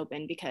loved US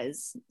Open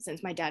because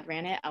since my dad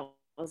ran it, I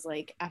was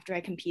like, after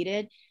I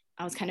competed,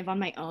 I was kind of on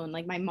my own.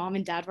 Like my mom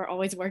and dad were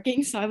always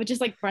working, so I would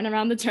just like run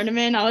around the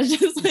tournament. I was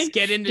just like Just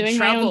get into doing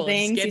my own trouble. Just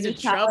thing. get Caesar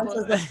into Palace trouble.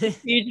 was like a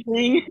huge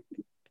thing.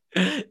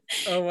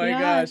 Oh my Yeah.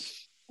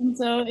 gosh. And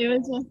so it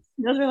was just,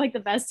 those were like the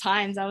best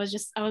times. I was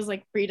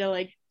like free to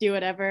like do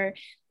whatever.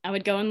 I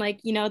would go in like,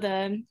 you know,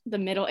 the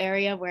middle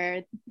area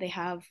where they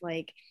have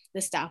like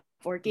the staff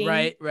working.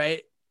 Right,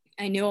 right.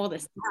 I knew all the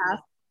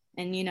staff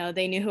and, you know,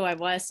 they knew who I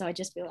was. So I'd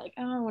just be like,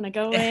 oh, I want to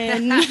go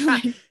in,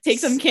 like, take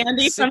some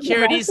candy.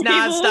 Security's from the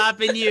not table.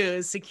 stopping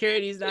you.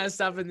 Security's not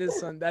stopping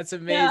this one. That's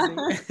amazing.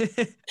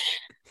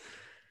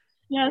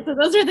 Yeah. So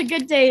those are the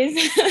good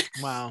days.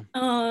 Wow.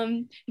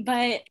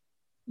 But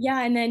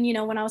yeah. And then, you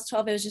know, when I was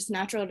 12, it was just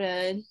natural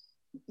to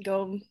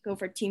go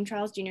for team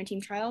trials, junior team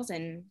trials.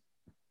 And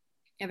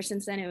ever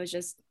since then, it was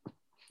just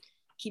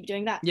keep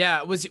doing that.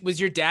 Yeah.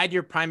 Was your dad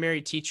your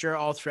primary teacher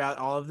all throughout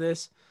all of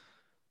this?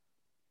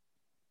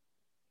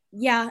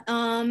 Yeah.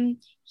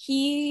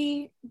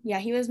 He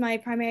was my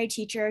primary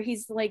teacher.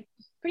 He's like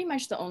pretty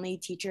much the only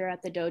teacher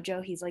at the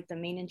dojo. He's like the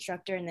main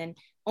instructor. And then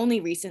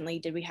only recently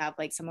did we have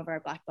like some of our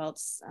black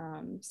belts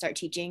start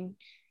teaching.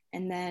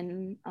 And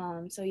then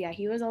so yeah,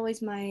 he was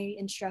always my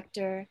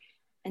instructor.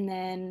 And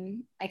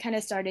then I kind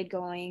of started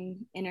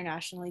going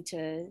internationally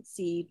to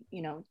see,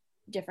 you know,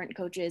 different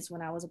coaches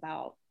when I was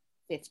about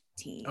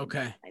 15.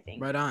 Okay. I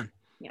think. Right on.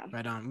 Yeah.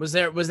 Right on. Was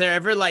there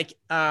ever like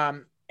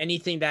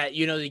anything that,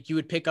 you know, like you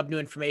would pick up new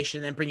information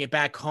and then bring it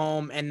back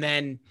home, and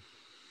then,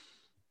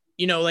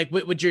 you know, like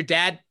would your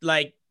dad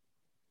like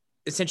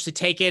essentially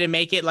take it and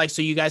make it like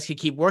so you guys could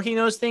keep working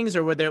those things,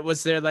 or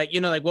was there like, you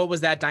know, like what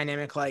was that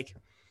dynamic like?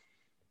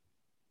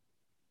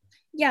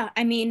 Yeah,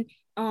 I mean,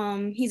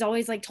 he's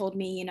always like told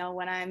me, you know,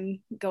 when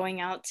I'm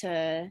going out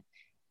to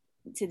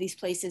these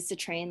places to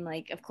train,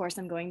 like of course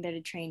I'm going there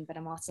to train, but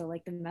I'm also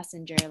like the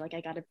messenger. Like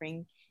I gotta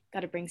bring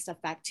stuff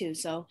back too.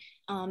 So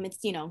it's,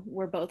 you know,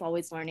 we're both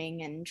always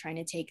learning and trying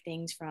to take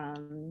things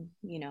from,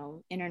 you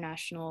know,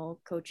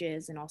 international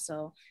coaches, and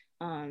also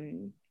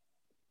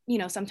you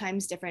know,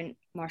 sometimes different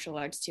martial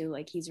arts too.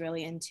 Like he's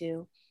really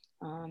into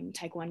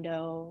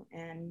taekwondo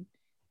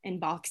and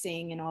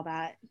boxing and all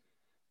that,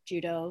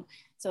 judo.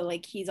 So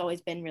like he's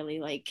always been really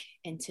like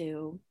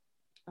into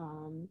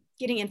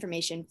getting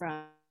information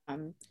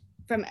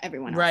from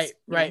everyone else.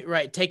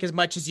 Right. Take as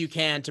much as you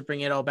can to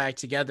bring it all back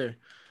together.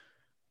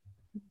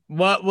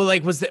 What, well,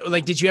 like,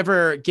 did you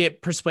ever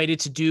get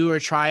persuaded to do or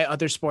try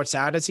other sports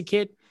out as a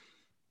kid?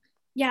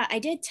 Yeah, I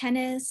did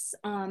tennis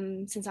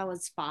since I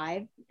was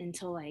 5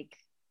 until like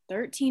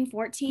 13,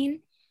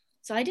 14.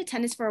 So I did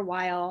tennis for a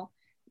while,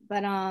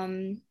 but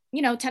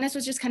you know, tennis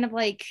was just kind of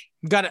like,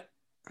 Got it.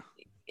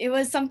 it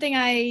was something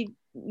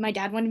my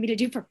dad wanted me to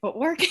do for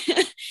footwork.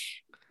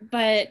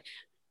 But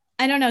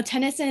I don't know,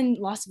 tennis in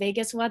Las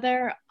Vegas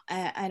weather,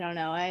 I don't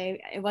know.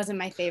 It wasn't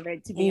my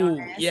favorite, to be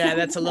honest. Yeah,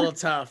 that's a little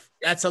tough.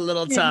 That's a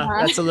little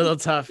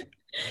tough.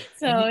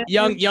 So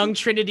young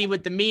Trinity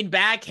with the mean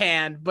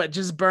backhand, but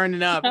just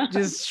burning up,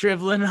 just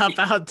shriveling up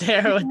out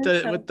there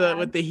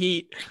with the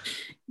heat.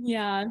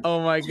 Yeah.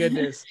 Oh my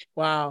goodness.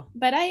 Wow.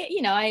 But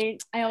I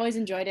always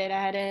enjoyed it. I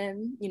had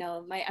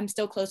I'm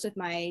still close with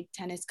my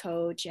tennis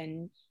coach,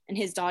 and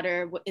his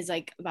daughter is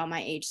like about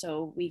my age.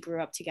 So we grew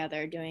up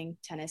together doing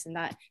tennis, and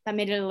that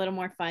made it a little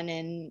more fun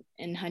in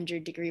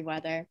 100-degree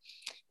weather.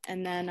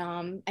 And then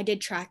I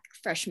did track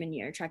freshman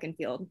year, track and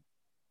field.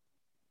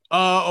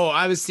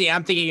 I'm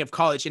thinking of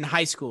college. In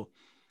high school.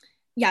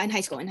 Yeah, in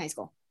high school.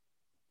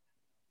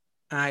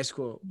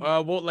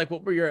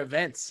 What were your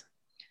events?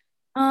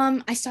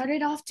 I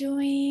started off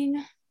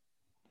doing,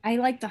 I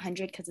like the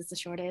 100 because it's the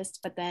shortest,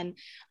 but then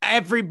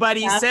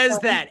everybody says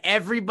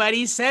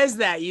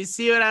that. You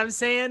see what I'm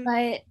saying?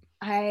 But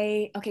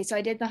so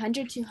I did the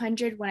 100,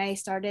 200 when I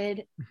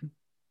started.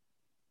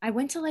 I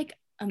went to like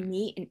a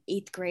meet in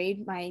 8th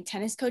grade. My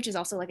tennis coach is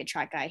also like a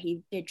track guy.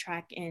 He did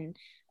track in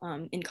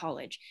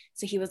college.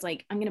 So he was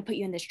like, I'm going to put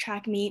you in this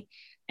track meet,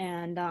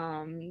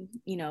 and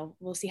you know,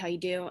 we'll see how you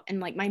do.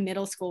 And like my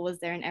middle school was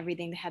there and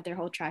everything. They had their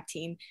whole track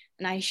team,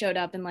 and I showed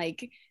up in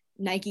like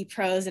Nike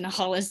Pros and a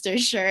Hollister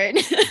shirt.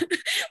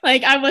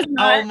 Like I was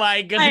not, oh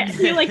my goodness.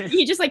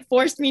 He just like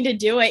forced me to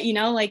do it, you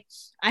know. Like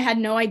I had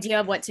no idea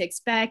of what to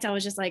expect. I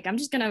was just like, I'm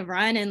just gonna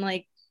run and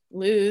like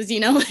lose,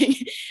 you know.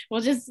 Like, well,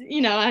 just,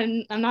 you know,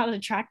 I'm not a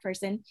track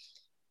person.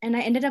 And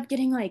I ended up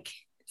getting like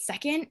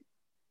second.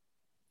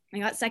 I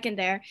got second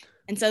there.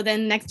 And so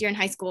then next year in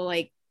high school,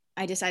 like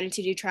I decided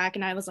to do track,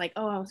 and I was like,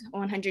 oh,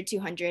 100,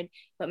 200,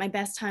 but my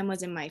best time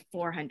was in my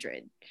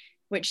 400,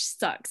 which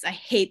sucks. I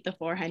hate the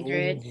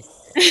 400.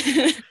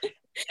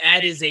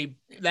 That is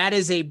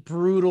a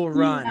brutal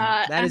run.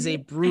 Yeah, That is a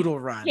brutal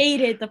run.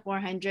 Hated the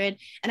 400,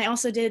 and I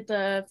also did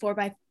the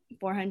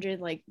 4x400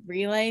 like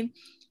relay,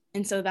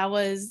 and so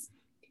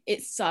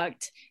it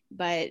sucked,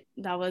 but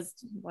that was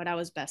what I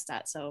was best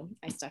at, so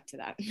I stuck to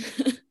that.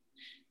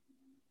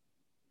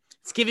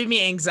 It's giving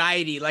me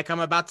anxiety, like I'm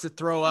about to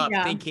throw up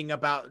thinking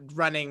about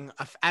running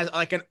as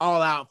like an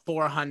all-out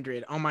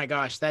 400. Oh my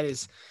gosh, that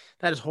is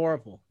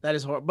horrible. That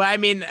is horrible. But I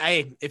mean,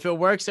 if it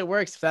works, it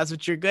works. If that's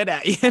what you're good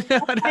at, you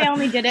know. I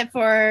only did it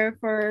for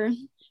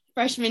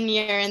freshman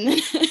year, and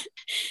then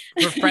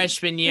for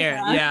freshman year,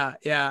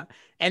 yeah.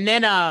 And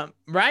then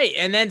right,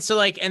 and then so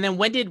like, and then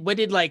when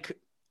did like,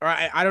 or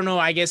I don't know.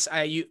 I guess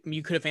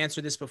you could have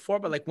answered this before,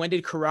 but like, when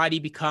did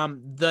karate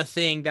become the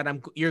thing that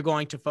you're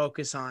going to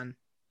focus on?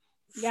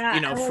 Yeah,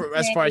 you know,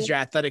 as far as your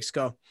athletics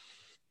go.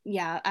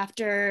 Yeah,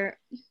 after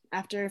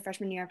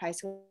freshman year of high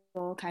school,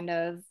 kind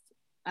of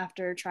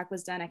after track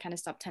was done, I kind of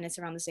stopped tennis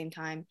around the same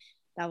time.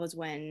 That was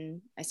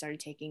when I started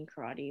taking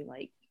karate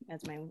like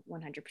as my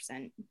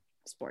 100%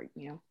 sport,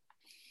 you know.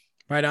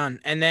 Right on.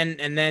 And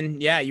then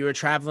yeah, you were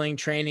traveling,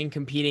 training,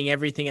 competing,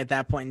 everything at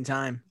that point in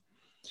time.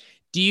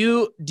 Do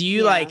you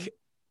like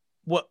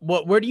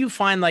where do you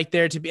find like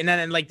there to be, and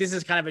then like this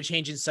is kind of a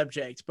change in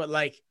subject, but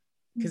like,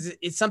 because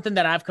it's something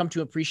that I've come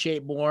to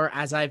appreciate more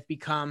as I've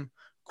become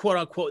quote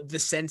unquote the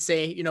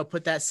sensei, you know,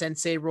 put that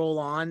sensei role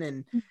on,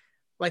 and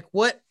like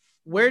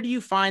where do you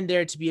find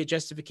there to be a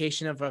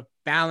justification of a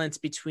balance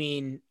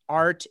between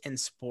art and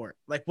sport?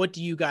 Like, what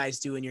do you guys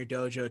do in your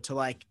dojo to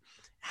like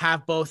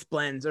have both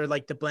blends, or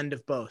like the blend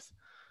of both?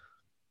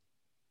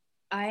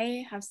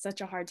 I have such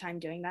a hard time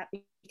doing that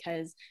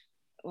because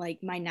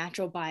like my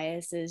natural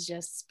bias is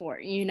just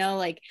sport, you know,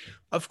 like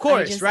of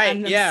course, right?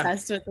 I'm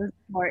obsessed with the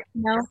sport,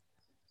 you know.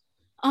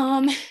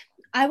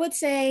 I would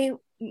say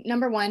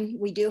number one,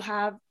 we do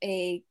have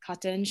a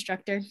kata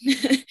instructor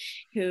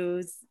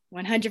who's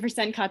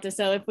 100% kata.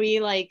 So if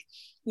we like,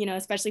 you know,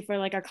 especially for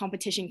like our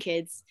competition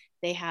kids,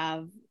 they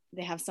have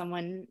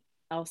someone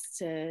else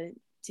to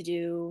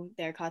do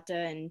their kata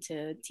and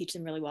to teach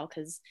them really well,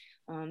 because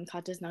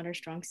kata is not our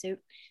strong suit.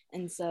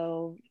 And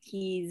so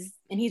he's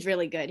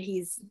really good.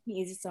 He's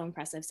so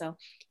impressive. So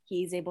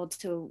he's able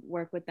to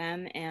work with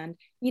them, and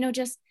you know,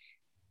 just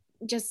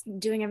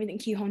doing everything,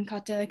 kihon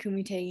kata,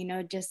 kumite, you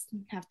know, just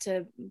have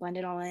to blend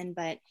it all in.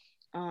 But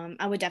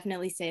I would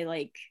definitely say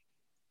like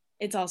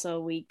it's also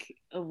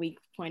a weak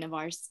point of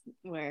ours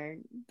where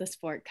the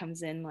sport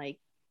comes in like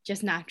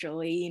just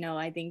naturally, you know.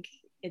 I think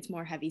it's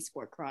more heavy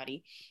sport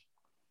karate,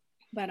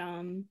 but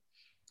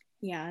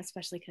yeah,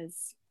 especially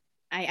because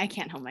I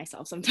can't help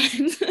myself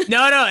sometimes.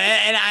 No,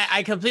 and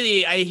I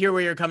completely, I hear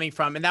where you're coming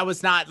from, and that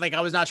was not like,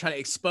 I was not trying to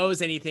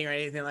expose anything or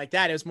anything like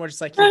that. It was more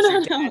just like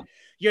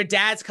your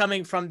dad's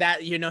coming from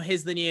that, you know,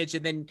 his lineage,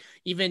 and then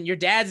even your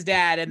dad's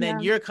dad, and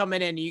then you're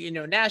coming in, you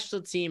know,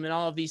 national team and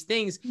all of these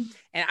things.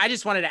 And I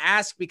just wanted to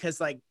ask,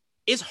 because like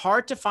it's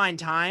hard to find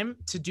time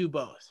to do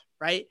both,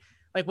 right?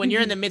 Like when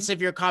you're in the midst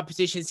of your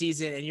competition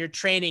season and you're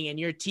training and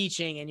you're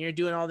teaching and you're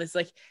doing all this,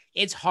 like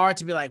it's hard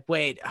to be like,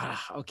 wait,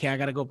 okay, I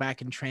got to go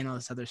back and train all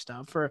this other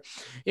stuff, or,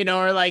 you know,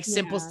 or like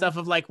simple stuff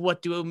of like,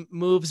 what do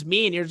moves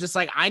mean? You're just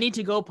like, I need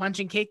to go punch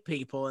and kick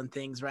people and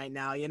things right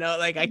now, you know,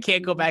 like I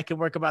can't go back and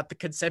work about the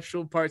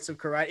conceptual parts of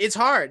karate. It's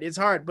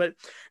hard, but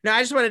no,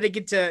 I just wanted to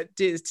get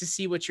to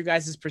see what your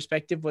guys'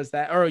 perspective was,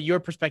 that, or your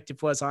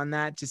perspective was on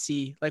that, to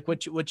see like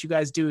what you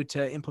guys do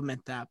to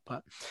implement that.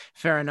 But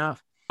fair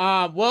enough.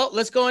 Well,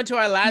 let's go into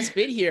our last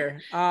bit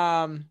here.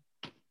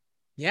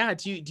 Yeah.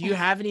 Do you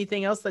have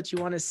anything else that you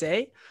want to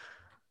say?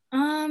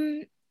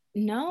 No,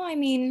 I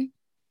mean,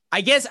 I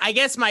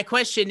guess my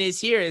question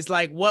is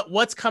like,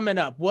 what's coming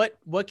up?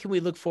 What can we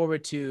look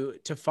forward to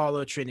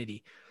follow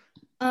Trinity?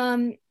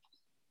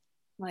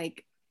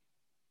 Like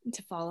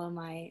to follow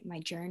my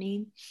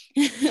journey.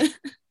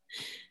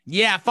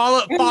 Yeah,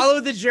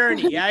 follow the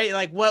journey. Yeah,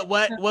 like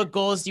what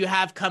goals do you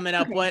have coming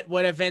up? Okay.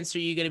 What events are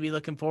you going to be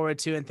looking forward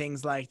to and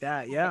things like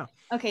that? Yeah.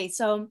 Okay,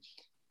 so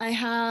I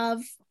have,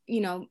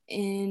 you know,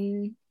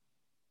 in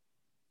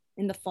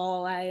the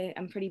fall,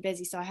 I'm pretty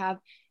busy. So I have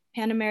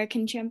Pan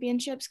American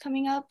Championships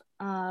coming up,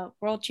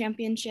 World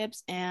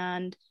Championships,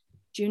 and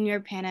Junior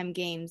Pan Am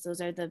Games.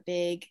 Those are the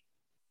big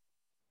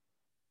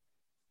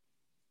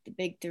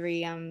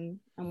three I'm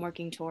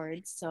working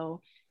towards.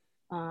 So,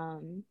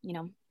 you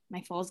know, my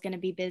fall is going to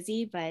be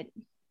busy, but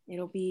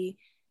it'll be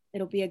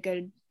a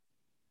good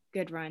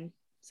run.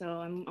 So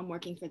I'm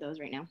working for those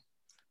right now.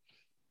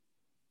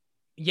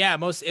 Yeah,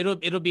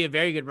 it'll be a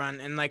very good run,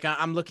 and like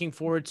I'm looking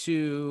forward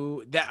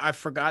to that. I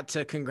forgot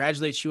to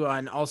congratulate you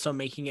on also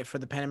making it for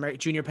the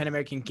Junior Pan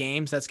American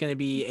Games. That's going to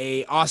be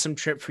a awesome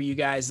trip for you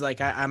guys.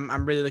 Like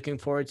I'm really looking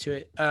forward to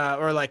it,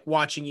 or like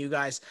watching you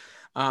guys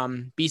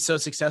be so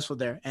successful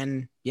there.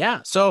 And yeah,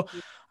 so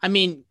I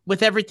mean,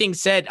 with everything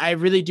said, I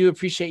really do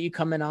appreciate you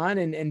coming on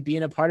and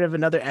being a part of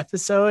another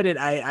episode. And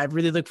I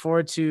really look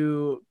forward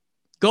to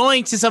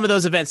going to some of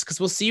those events, because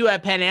we'll see you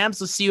at Pan Ams,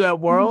 we'll see you at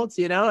Worlds,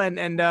 you know,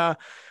 and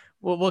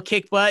we'll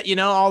kick butt, you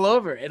know, all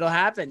over. It'll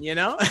happen, you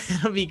know.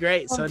 It'll be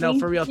great. So no,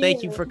 for real,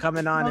 thank you for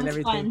coming on and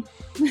everything.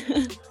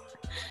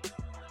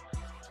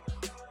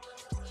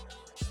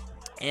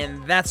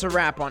 And that's a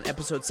wrap on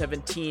episode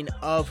 17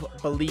 of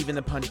Believe in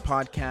the Punch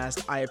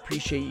podcast. I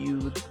appreciate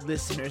you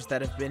listeners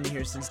that have been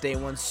here since day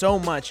one so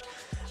much.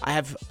 I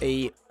have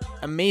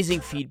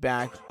amazing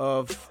feedback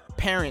of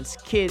parents,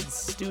 kids,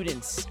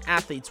 students,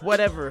 athletes,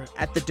 whatever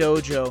at the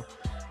dojo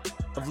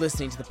of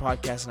listening to the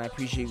podcast, and I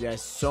appreciate you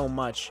guys so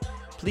much.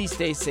 Please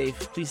stay safe,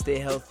 please stay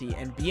healthy,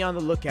 and be on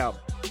the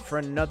lookout for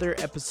another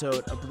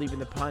episode of Believe in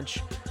the Punch,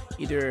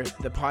 either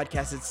the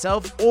podcast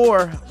itself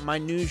or my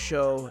new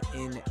show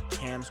in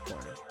Cam's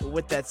Corner. But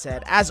with that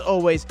said, as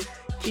always,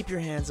 keep your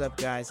hands up,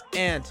 guys,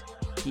 and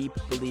keep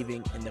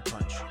believing in the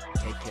punch.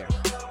 Take care.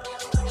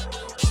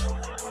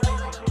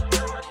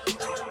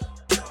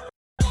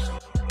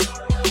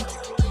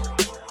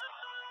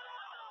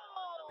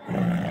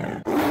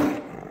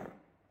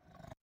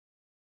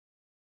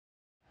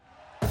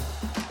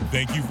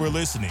 Thank you for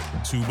listening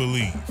to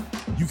Believe.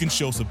 You can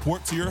show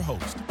support to your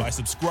host by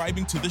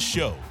subscribing to the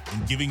show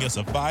and giving us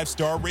a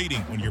 5-star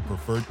rating on your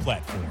preferred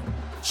platform.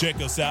 Check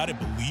us out at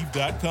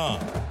Believe.com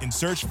and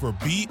search for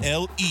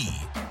BLEAV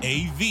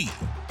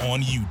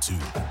on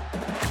YouTube.